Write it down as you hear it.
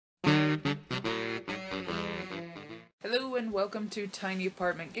Hello and welcome to Tiny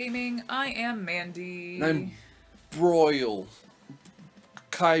Apartment Gaming. I am Mandy. And I'm Broil.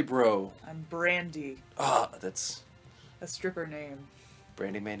 Kybro. I'm Brandy. That's A stripper name.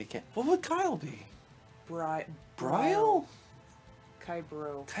 Brandy Mandy Can. What would Kyle be? Bryle?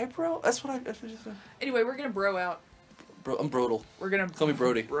 Kybro. Kybro? That's what I just said. Anyway, we're gonna bro out. I'm Brodel. We're gonna Call me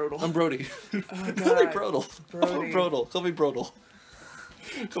Brody. Brodel. I'm Brody. Oh, Call me God. Brodel. Brody. I'm Brodel. Call me Brodel.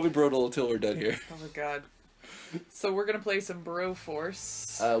 Call me Brodel until we're done here. Oh my god. So we're gonna play some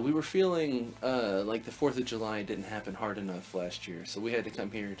Broforce. We were feeling like the 4th of July didn't happen hard enough last year, so we had to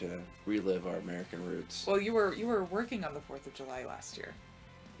come here to relive our American roots. Well, you were working on the 4th of July last year.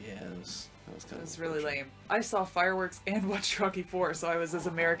 Yeah, that was kind of. It was really lame. I saw fireworks and watched Rocky 4, so I was as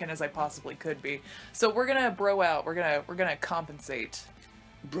American as I possibly could be. So we're gonna bro out. We're gonna compensate.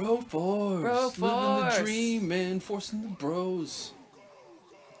 Broforce. Broforce. Living the dream and forcing the bros.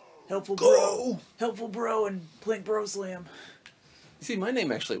 Helpful Go! bro. Helpful bro and Plink Bro Slam. You see, my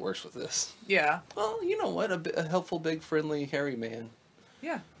name actually works with this. Yeah. Well, you know what? A helpful, big, friendly, hairy man.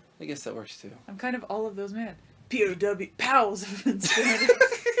 Yeah. I guess that works too. I'm kind of all of those men. POW pals have been stranded.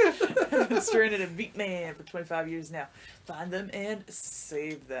 have been stranded in Vietnam for 25 years now. Find them and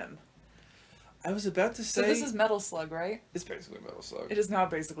save them. I was about to say... So this is Metal Slug, right? It's basically Metal Slug. It is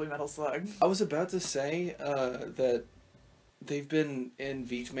not basically Metal Slug. I was about to say that they've been in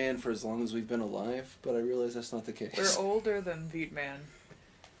Vietman for as long as we've been alive, but I realize that's not the case. We're older than Vietman.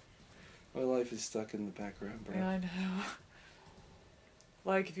 My life is stuck in the background, bro. Yeah, I know.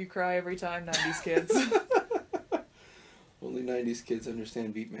 Like if you cry every time, 90s kids. Only 90s kids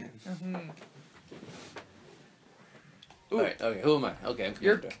understand Vietman. Mm-hmm. Alright, okay, who am I? Okay, I'm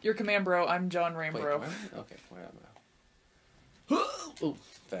Commander. You're Command Bro, I'm John Rainbro. Wait, okay, where am I? Oh,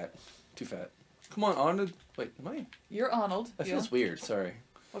 fat. Too fat. Come on, Arnold. Wait, am I? You're Arnold. That yeah. feels weird, sorry.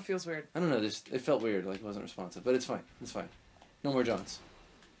 What feels weird? I don't know, it felt weird, like it wasn't responsive. But it's fine, it's fine. No more Johns.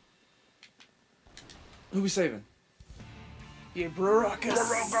 Who we saving? Yeah,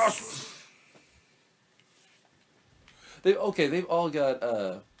 Broforce. They've all got,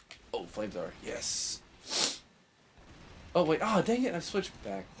 oh, flamethrower, yes. Oh, wait, dang it, I switched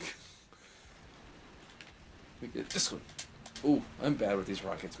back. We get this one. Ooh, I'm bad with these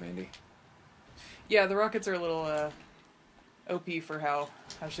rockets, Mandy. Yeah, the rockets are a little, OP for how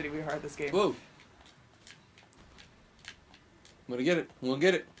shitty we are at this game. Whoa. I'm gonna get it. I'm gonna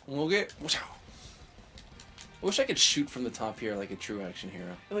get it. I'm gonna get it. I wish I could shoot from the top here like a true action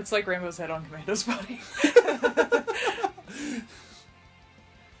hero. It looks like Rainbow's head on Commando's body.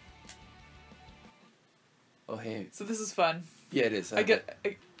 Oh, hey. So this is fun. Yeah, it is.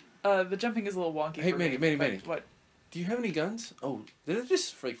 The jumping is a little wonky Hey, for Mandy. What? Do you have any guns? Oh, did it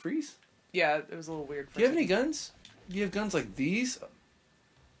just, like, freeze? Yeah, it was a little weird. Do you have any guns? Do you have guns like these?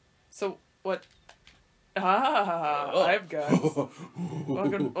 So, what? I have guns.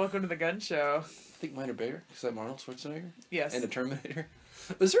 welcome to the gun show. I think mine are bigger, because I'm Arnold Schwarzenegger. Yes. And a Terminator.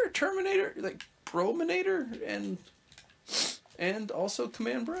 Is there a Terminator, like, Brominator, and also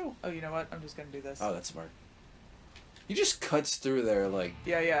Command Bro? Oh, you know what? I'm just gonna do this. Oh, that's smart. He just cuts through there, like...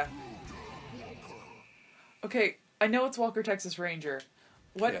 Yeah. Okay, I know it's Walker Texas Ranger.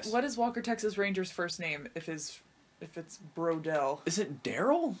 What is Walker Texas Ranger's first name if it's Brodell? Is it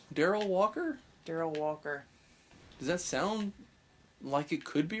Daryl? Daryl Walker? Daryl Walker. Does that sound like it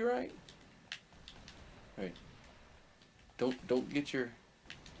could be right? Right. Don't get your...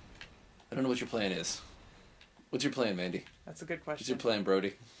 I don't know what your plan is. What's your plan, Mandy? That's a good question. What's your plan,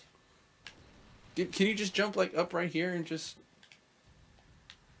 Brody? Can you just jump, like, up right here and just...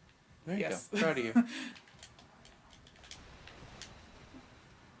 There you go. Proud of you.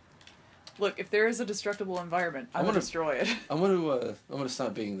 Look, if there is a destructible environment, I want to destroy it. I'm gonna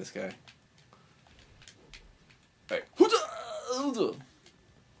stop being this guy. Alright.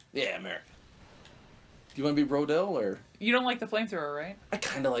 Yeah, America. Do you want to be Brodell, or...? You don't like the flamethrower, right? I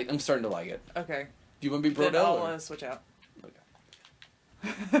kind of like... I'm starting to like it. Okay. Do you want to be Brodell, then I'll or...? Switch out. Okay.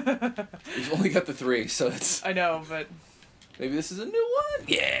 We've only got the 3, so it's... I know, but... Maybe this is a new one?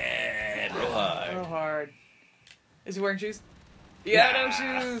 Yeah! Real hard. Real hard. Is he wearing shoes? Yeah, no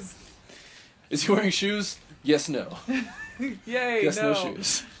shoes! Is he wearing shoes? Yes, no. Yay, yes, no. no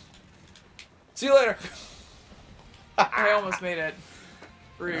shoes. See you later! I almost made it.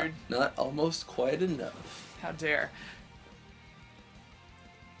 Rude. Not almost quite enough. How dare.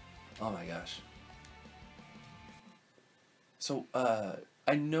 Oh my gosh. So,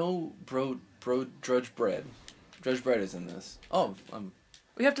 I know Drudge Bread. Drudge Bread is in this. Oh,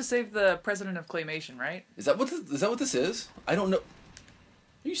 We have to save the president of Claymation, right? Is that what this is? I don't know.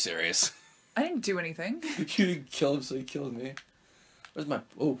 Are you serious? I didn't do anything. You didn't kill him, so he killed me. Where's my...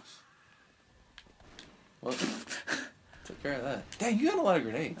 Oh. What? Took care of that. Dang, you got a lot of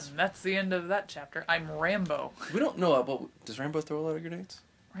grenades. And that's the end of that chapter. I'm Rambo. We don't know, but does Rambo throw a lot of grenades?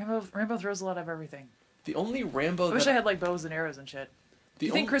 Rambo throws a lot of everything. The only Rambo I wish I had like bows and arrows and shit. Do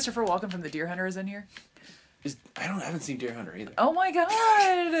you think Christopher Walken from The Deer Hunter is in here? I haven't seen Deer Hunter either. Oh my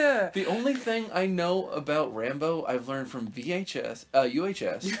god! The only thing I know about Rambo I've learned from UHF,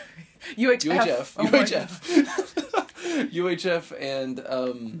 UHF. Oh UHF, and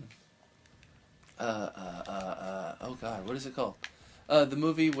oh god, what is it called? The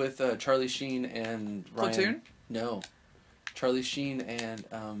movie with Charlie Sheen and Ryan. Platoon? No, Charlie Sheen and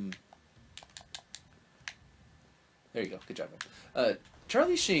there you go. Good job, man.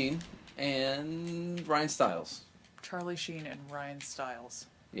 Charlie Sheen and Ryan Stiles. Charlie Sheen and Ryan Stiles.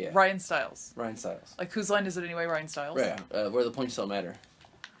 Yeah. Ryan Stiles. Ryan Stiles. Like, whose line is it anyway, Ryan Stiles? Yeah, where the points don't matter.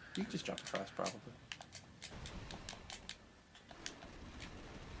 You can just jump across, probably.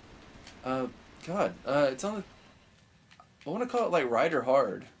 God, it's on the... I want to call it, like, Rider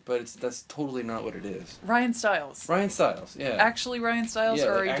Hard, but that's totally not what it is. Ryan Stiles. Ryan Stiles, yeah. Actually Ryan Stiles? Yeah,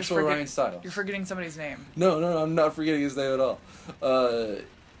 or are like you actual just Ryan Stiles. You're forgetting somebody's name. No, I'm not forgetting his name at all.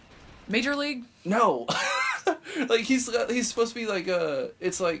 Major League? No. Like, he's supposed to be, like,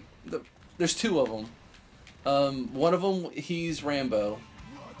 it's like, there's two of them. One of them, he's Rambo.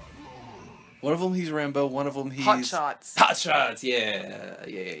 One of them, he's Rambo. One of them, he's... Hot Shots. Hot Shots, yeah.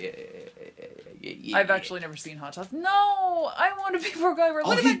 I've actually never seen Hot Shots. No! I want to be MacGyver.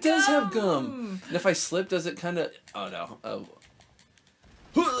 Oh, he does have gum. And if I slip, does it kind of... Oh, no. Oh.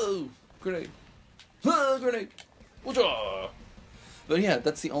 Whoa! Grenade. Whoa, grenade. Whoa. But yeah,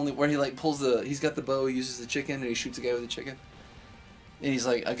 that's the only... Where he, like, pulls the... He's got the bow, he uses the chicken, and he shoots a guy with the chicken. And he's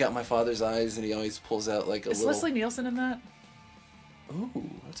like, I got my father's eyes, and he always pulls out, like, a little... Is Leslie Nielsen in that?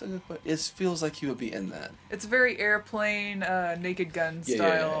 Ooh, that's a good question. It feels like he would be in that. It's very Airplane, Naked Gun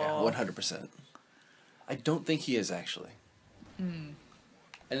style. Yeah, 100%. I don't think he is, actually. Mm.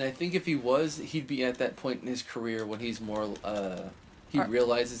 And I think if he was, he'd be at that point in his career when he's more, he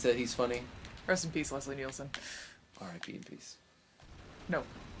realizes that he's funny. Rest in peace, Leslie Nielsen. R.I.P. in peace. No,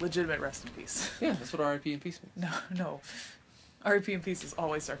 legitimate rest in peace. Yeah, that's what R.I.P. in peace means. No. R.I.P. in peace is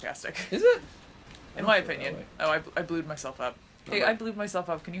always sarcastic. Is it? In my opinion. Oh, I blued myself up. Not Hey, I blued myself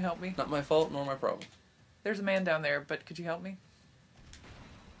up. Can you help me? Not my fault, nor my problem. There's a man down there, but could you help me?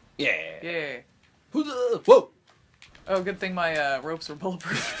 Yeah. Yeah. Whoa! Oh, good thing my ropes were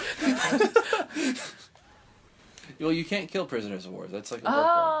bulletproof. Well, you can't kill prisoners of war. That's like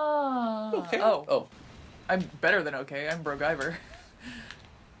a okay. Oh. I'm better than okay. I'm MacGyver.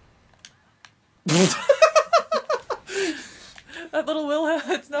 That little Wilhelm,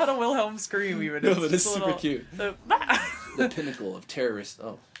 it's not a Wilhelm scream even. No, It's but it's super little, cute. The Pinnacle of terrorist.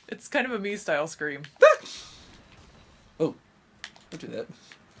 Oh. It's kind of a me-style scream. Oh. Don't do that.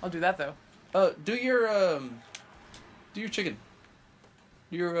 I'll do that, though. Do your chicken.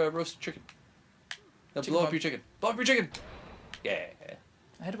 Your roasted chicken. Now blow up your chicken. Blow up your chicken! Yeah.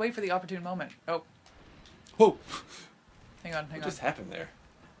 I had to wait for the opportune moment. Oh. Whoa! Hang on. What just happened there?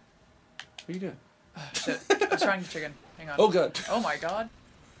 What are you doing? Shit. I was trying to chicken. Hang on. Oh, God. Oh, my God.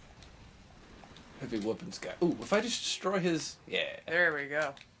 Heavy weapons guy. Ooh, if I just destroy his... Yeah. There we go.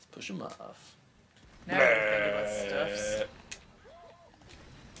 Let's push him off. Now I gotta think about stuffs.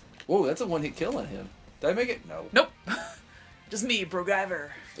 Whoa, that's a one-hit kill on him. Did I make it? No. Nope. Just me, MacGyver.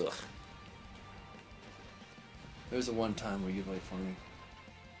 Ugh. There was the one time where you played for me.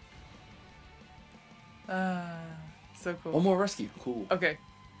 So cool. One more rescue. Cool. Okay.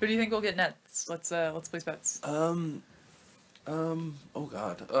 Who do you think will get next? Let's place bets. Oh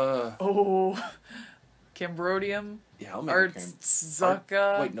God. Cambodium. Yeah, I'll make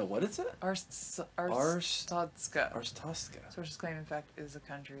Arstotzka. Wait, no, what is it? Arstotzka. Arstotzka. Sources claim, in fact, is a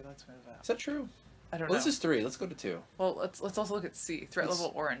country. Let's move out. Is that true? I don't Well, know. this is 3. Let's go to 2. Well, let's also look at C. Threat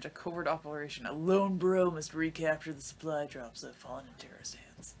level orange. A covert operation. A lone bro must recapture the supply drops that have fallen in terrorist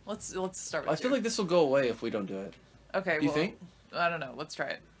hands. Let's start with I feel like this will go away if we don't do it. Okay. You think? I don't know. Let's try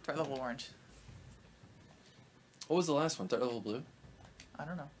it. Threat level orange. What was the last one? Threat level blue? I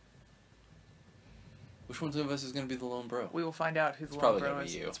don't know. Which one of us is going to be the lone bro? We will find out who the lone Probably bro going to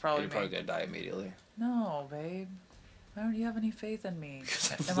is. be you. It's probably You're me. probably going to die immediately. No, babe. Why don't you have any faith in me?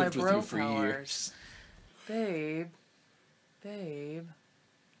 Because I've and my lived with bro you for powers. years. Babe.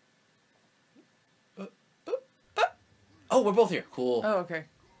 Oh, we're both here. Cool. Oh, okay.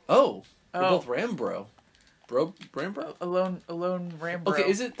 Oh, we're Oh. both Rambro. Rambro? A lone Rambo. Okay,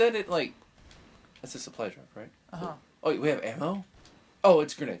 is it that it, like... That's a supply drop, right? Uh-huh. Oh, wait, we have ammo? Oh,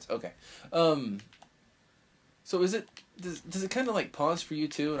 it's grenades. Okay. So is it... Does it kind of, like, pause for you,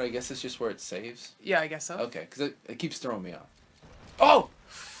 too? And I guess it's just where it saves? Yeah, I guess so. Okay, because it keeps throwing me off. Oh!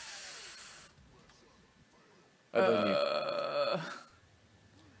 I blame you.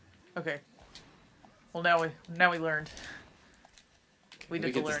 Well, now we learned. We did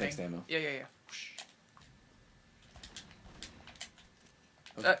the get learning. this next ammo. Yeah.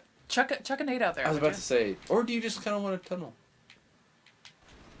 Okay. Chuck a nade out there. I was about to say, or do you just kind of want to tunnel?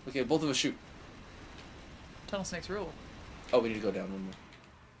 Okay, both of us shoot. Tunnel snakes rule. Oh, we need to go down one more.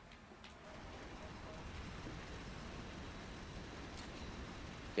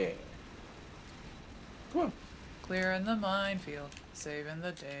 Yeah. Come on. Clearing the minefield, saving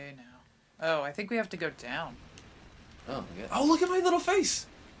the day now. Oh, I think we have to go down. Oh my god. Oh, look at my little face.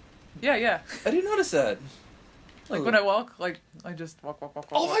 Yeah. I didn't notice that. Like when I walk, I just walk.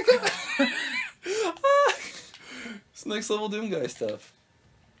 Oh my god! It's next level Doom guy stuff.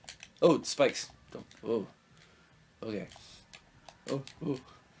 Oh, spikes. Don't. Whoa. Okay. Oh.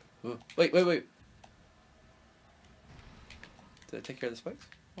 Wait. Did I take care of the spikes?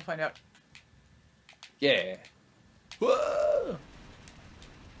 We'll find out. Yeah. Whoa!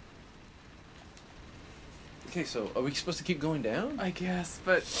 Okay, so are we supposed to keep going down? I guess,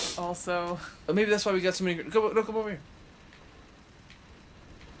 but also... Oh, maybe that's why we got so many... Come over here.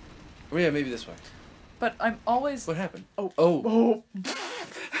 Oh, yeah, maybe this way. But I'm always... What happened? Oh. But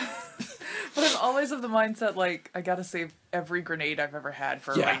I'm always of the mindset, like, I gotta save every grenade I've ever had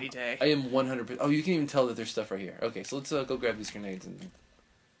for a rainy day. I am 100%... Oh, you can even tell that there's stuff right here. Okay, so let's go grab these grenades and...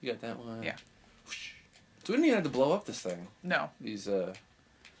 You got that one? Yeah. So we didn't even have to blow up this thing. No. These,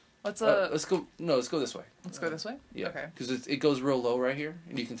 Let's go... No, let's go this way. Let's go this way? Yeah. Okay. Because it goes real low right here,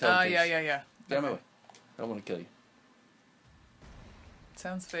 and you can tell... Yeah. Get out of my way. I don't want to kill you.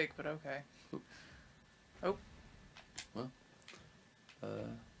 Sounds fake, but okay. Oop. Oh. Well.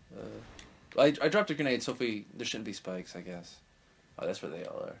 I dropped a grenade, so there shouldn't be spikes, I guess. Oh, that's where they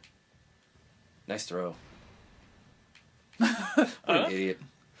all are. Nice throw. What an idiot.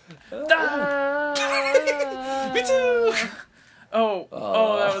 Me too! Oh,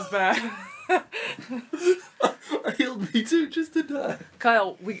 that was bad. I healed me too, just to die.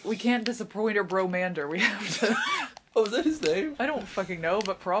 Kyle, we can't disappoint our bromander. We have to... Oh, is that his name? I don't fucking know,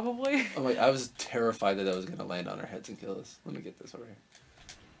 but probably. Oh my, I was terrified that was going to land on our heads and kill us. Let me get this over here.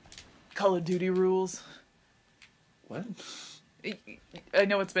 Call of Duty rules. What? I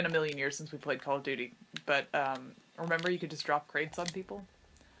know it's been a million years since we played Call of Duty, but remember you could just drop crates on people?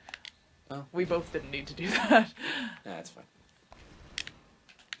 Oh. We both didn't need to do that. Nah, it's fine.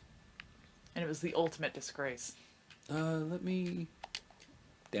 And it was the ultimate disgrace. Let me...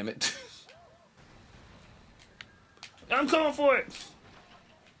 Damn it. I'm coming for it!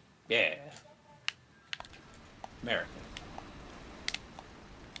 Yeah. America.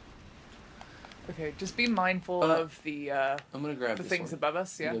 Okay, just be mindful of the I'm gonna grab the this things one. above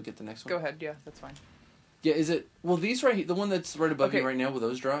us, yeah? You'll get the next one? Go ahead, yeah, that's fine. Yeah, is it... Well, these right here, the one that's right above you right now, will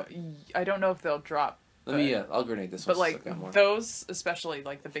those drop? I don't know if they'll drop. Let me, I'll grenade this one. But, like, those, especially,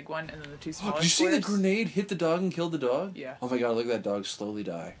 like, the big one and then the two smaller Did you see the squares. grenade hit the dog and killed the dog? Yeah. Oh my god, look at that dog slowly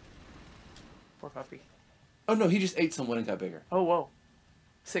die. Poor puppy. Oh no, he just ate someone and got bigger. Oh, whoa.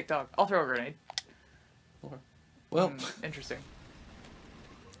 Sick dog. I'll throw a grenade. Okay. Well. Interesting.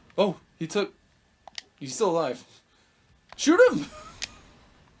 Oh, he's still alive. Shoot him! He's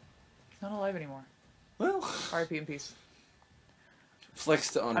not alive anymore. Well. R.I.P. in peace.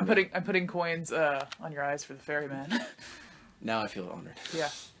 Flex to honor. I'm putting coins on your eyes for the ferryman. Now I feel honored. Yeah.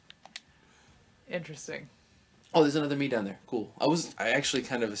 Interesting. Oh, there's another me down there. Cool. I actually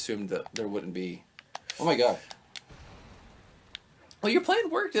kind of assumed that there wouldn't be. Oh my god. Well, your plan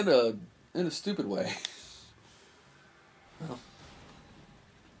worked in a stupid way. Well.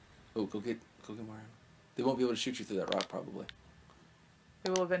 Oh, go get more. They won't be able to shoot you through that rock, probably.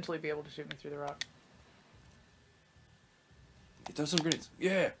 They will eventually be able to shoot me through the rock. Throw some grenades.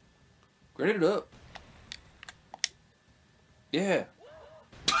 Yeah. Grenade it up. Yeah.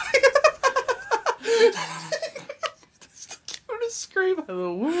 I'm gonna scream.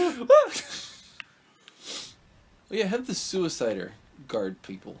 Hello. Oh yeah, have the suicider guard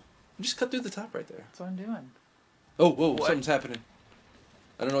people. Just cut through the top right there. That's what I'm doing. Oh, whoa, What? something's happening.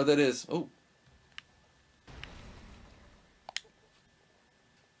 I don't know what that is. Oh.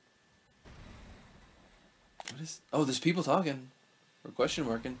 What is... Oh, there's people talking. Or question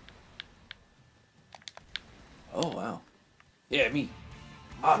marking. Oh, wow. Yeah, me.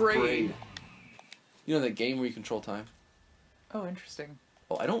 Great. You know that game where you control time? Oh, interesting.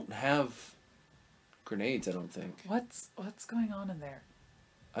 Oh, I don't have grenades, I don't think. What's going on in there?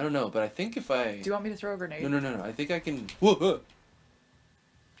 I don't know, but I think if I... Do you want me to throw a grenade? No. I think I can... Whoa.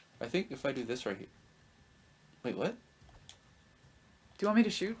 I think if I do this right here... Wait, what? Do you want me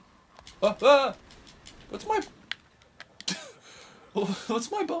to shoot? What's my... What's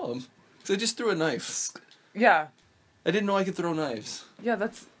my bomb? Because I just threw a knife. Yeah. I didn't know I could throw knives. Yeah,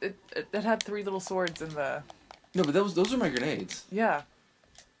 that's it. It had 3 little swords in the. No, but those are my grenades. Yeah.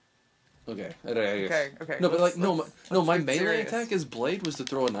 Okay. I guess. Okay. No, but like no, my get melee serious. attack as blade was to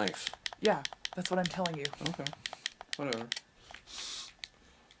throw a knife. Yeah, that's what I'm telling you. Okay. Whatever.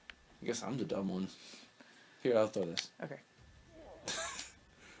 I guess I'm the dumb one. Here, I'll throw this. Okay.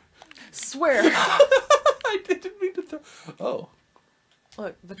 Swear. I didn't mean to throw. Oh.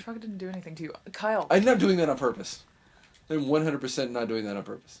 Look, the truck didn't do anything to you, Kyle. I'm not doing that on purpose. I'm 100% not doing that on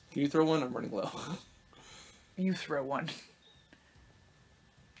purpose. Can you throw one? I'm running low. You throw one.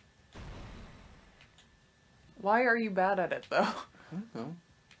 Why are you bad at it, though? I don't know.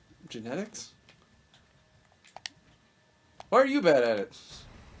 Genetics? Why are you bad at it?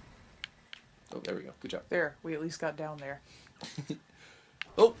 Oh, there we go. Good job. There, we at least got down there.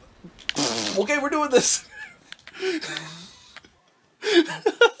 Oh. Okay, we're doing this.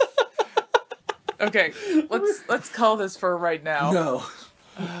 Okay, let's call this for right now. No.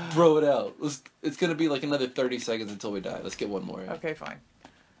 Throw it out. It's gonna be like another 30 seconds until we die. Let's get one more in. Okay, fine.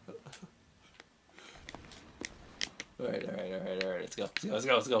 Alright. Let's go.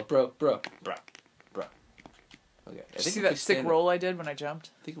 Bro. Okay. Did you see that sick roll I did when I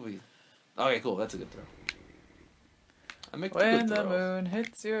jumped? I think we... Okay, cool. That's a good throw. I make When good the throws. moon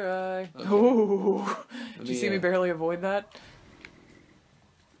hits your eye. Okay. Ooh. Did you see me barely avoid that?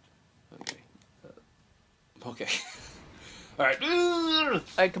 Okay. Okay. Alright. I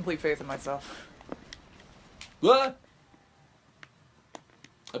had complete faith in myself. What?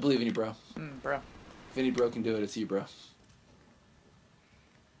 I believe in you, bro. Bro. If any bro can do it, it's you, bro.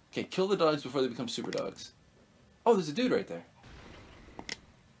 Okay, kill the dogs before they become super dogs. Oh, there's a dude right there.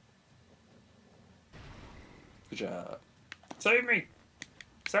 Good job. Save me!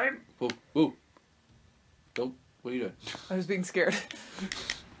 Save me! Whoa. Don't. What are you doing? I was being scared.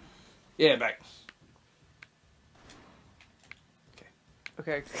 Yeah, back.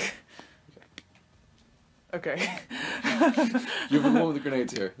 Okay. Okay. You're the one with the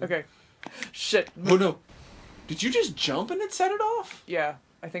grenades here. Okay. Shit. Oh no. Did you just jump and it set it off? Yeah,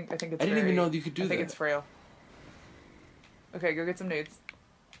 I think it's I didn't even know you could do that. I think it's frail. Okay, go get some nades.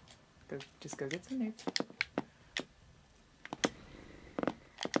 Just go get some nades.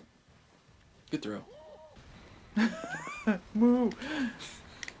 Good throw. Moo!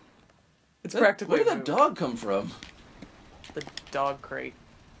 It's practically Where did a that moo. dog come from? The dog crate.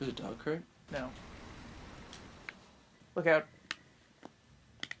 There's a dog crate? No. Look out.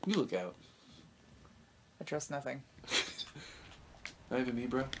 You look out. I trust nothing. Not even me,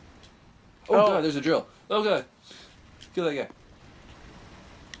 bro. Oh, Oh. god, there's a drill. Oh god. Kill that guy.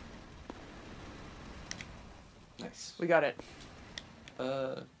 Nice. We got it.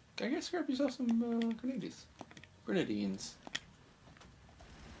 I guess grab yourself some grenades. Grenadines.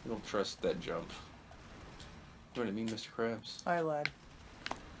 I don't trust that jump. You know what I mean, Mr. Krabs? I lied.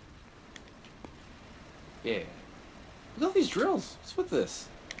 Yeah. Look at all these drills. What's with this?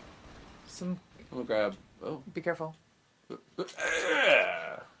 Some. I'm gonna grab... Oh. Be careful.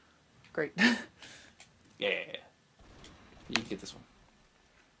 Great. Yeah. You can get this one.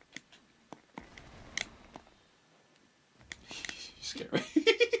 You scare me.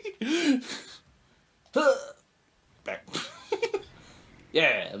 Back.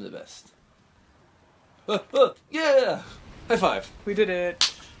 Yeah, I'm the best. Yeah! High five. We did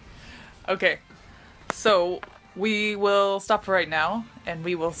it. Okay. So, we will stop for right now, and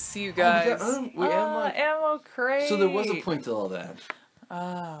we will see you guys. Ammo crate. So there was a point to all that.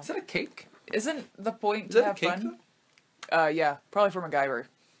 Ah. Is that a cake? Isn't the point Is to that a have cake, fun? Yeah, probably for MacGyver.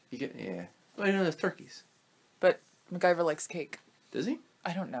 You get, yeah. Well, I know there's turkeys. But MacGyver likes cake. Does he?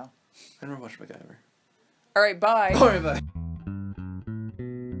 I don't know. I never watched MacGyver. Alright, bye. Alright, bye.